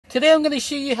Today I'm going to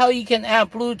show you how you can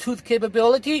add Bluetooth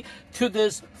capability to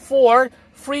this Ford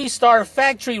Freestar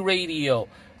factory radio.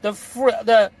 The Ford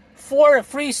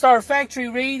Freestar factory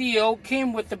radio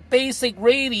came with the basic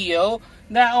radio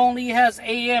that only has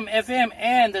AM, FM,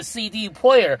 and the CD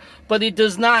player, but it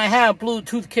does not have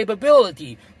Bluetooth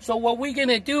capability. So what we're going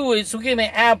to do is we're going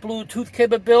to add Bluetooth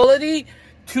capability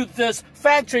to this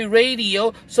factory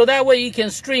radio, so that way you can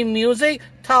stream music,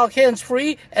 talk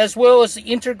hands-free, as well as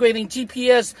integrating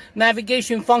GPS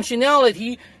navigation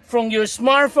functionality from your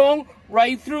smartphone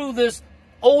right through this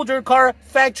older car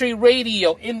factory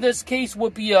radio. In this case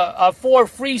would be a Ford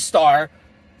Freestar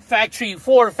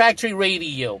Ford factory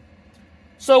radio.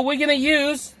 So we're going to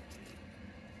use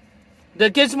the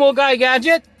Gizmo Guy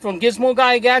Gadget from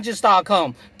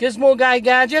GizmoGuyGadgets.com. Gizmo Guy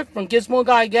Gadget from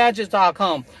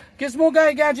GizmoGuyGadgets.com. Gizmo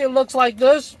Guy Gadget looks like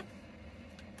this.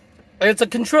 It's a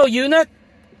control unit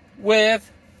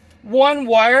with one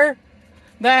wire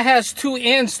that has two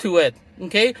ends to it.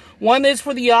 Okay, one is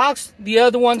for the aux, the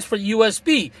other one's for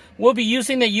USB. We'll be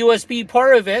using the USB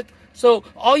part of it. So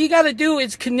all you got to do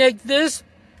is connect this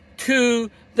to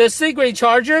the Siri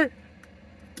charger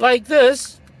like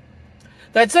this.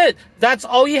 That's it. That's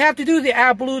all you have to do to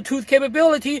add Bluetooth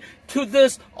capability to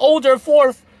this older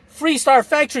Ford Freestar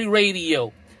factory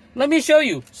radio. Let me show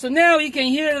you. So now you can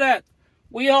hear that.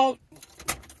 We all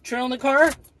turn on the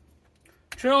car,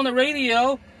 turn on the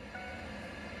radio.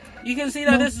 You can see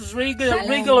that this is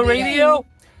regular radio.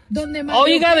 All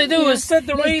you got to do is set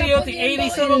the radio to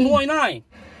 87.9.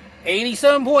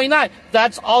 87.9.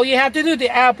 That's all you have to do to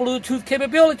add Bluetooth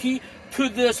capability to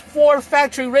this Ford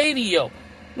factory radio.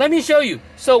 Let me show you.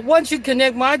 So once you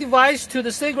connect my device to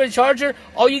the Siri charger,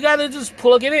 all you got to do is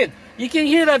plug it in. You can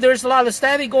hear that there's a lot of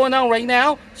static going on right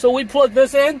now. So we plug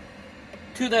this in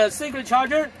to the Siri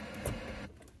charger.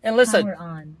 And listen. Power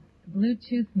on.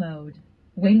 Bluetooth mode.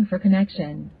 Waiting for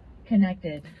connection.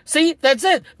 Connected. See, that's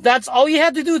it. That's all you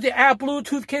have to do to add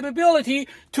Bluetooth capability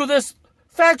to this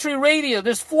factory radio,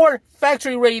 this Ford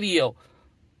factory radio.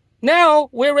 Now,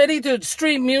 we're ready to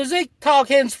stream music, talk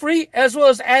hands-free, as well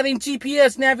as adding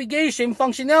GPS navigation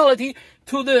functionality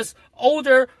to this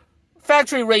older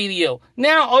factory radio.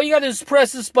 Now, all you got to do is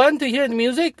press this button to hear the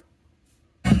music.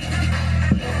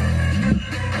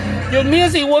 Your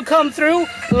music will come through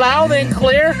loud and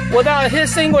clear without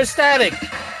hissing or static.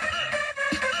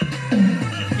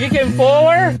 You can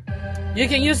forward. You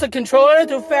can use the controller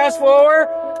to fast forward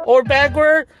or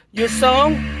backward your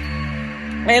song.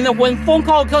 And then when phone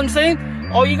call comes in,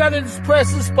 all you got to do is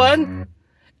press this button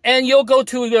and you'll go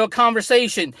to your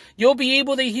conversation. You'll be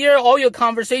able to hear all your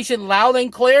conversation loud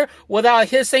and clear without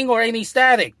hissing or any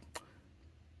static.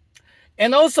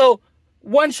 And also,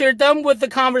 once you're done with the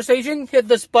conversation, hit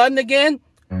this button again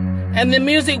and the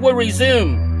music will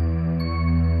resume.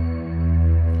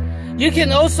 You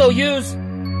can also use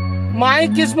my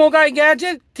Gizmo Guy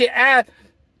Gadget to add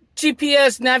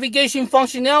GPS navigation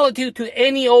functionality to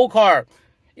any old car.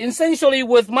 Essentially,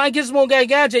 with my Gizmo Guy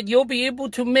Gadget, you'll be able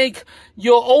to make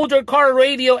your older car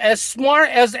radio as smart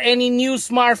as any new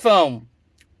smartphone.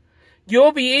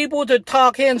 You'll be able to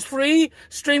talk hands-free,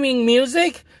 streaming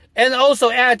music, and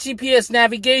also add GPS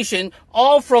navigation,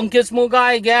 all from Gizmo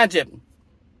Guy Gadget.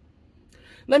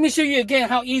 Let me show you again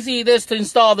how easy it is to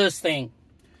install this thing.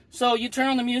 So you turn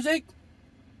on the music,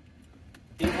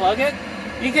 you plug it.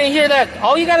 You can hear that.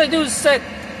 All you got to do is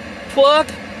plug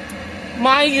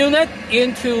my unit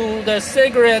into the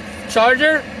cigarette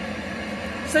charger.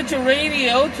 Set your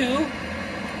radio to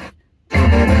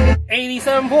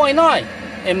 87.9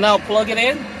 and now plug it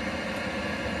in.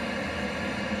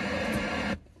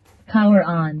 Power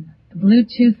on.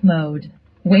 Bluetooth mode.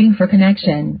 Waiting for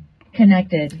connection.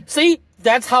 Connected. See,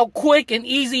 that's how quick and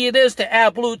easy it is to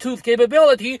add Bluetooth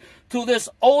capability to this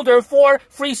older Ford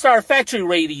Freestar factory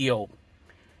radio.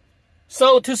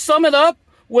 So to sum it up,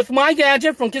 with my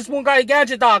gadget from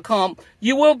GizmoGuyGadget.com,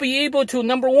 you will be able to,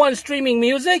 number one, streaming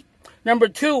music. Number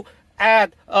two,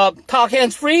 add talk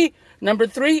hands-free. Number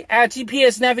three, add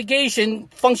GPS navigation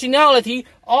functionality,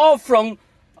 all from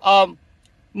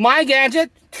my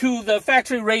gadget to the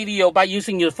factory radio by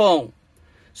using your phone.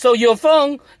 So your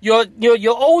phone, your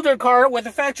older car with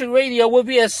a factory radio will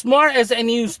be as smart as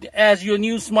your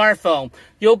new smartphone.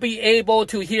 You'll be able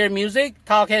to hear music,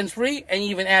 talk hands-free, and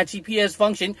even add GPS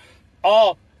function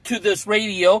all to this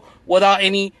radio without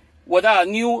new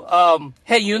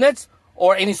head units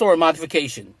or any sort of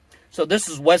modification. So this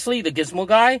is Wesley, the Gizmo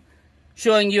Guy,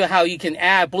 showing you how you can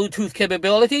add Bluetooth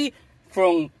capability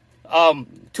from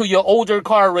to your older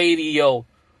car radio,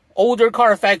 older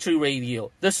car factory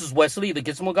radio. This is Wesley, the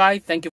Gizmo Guy. Thank you.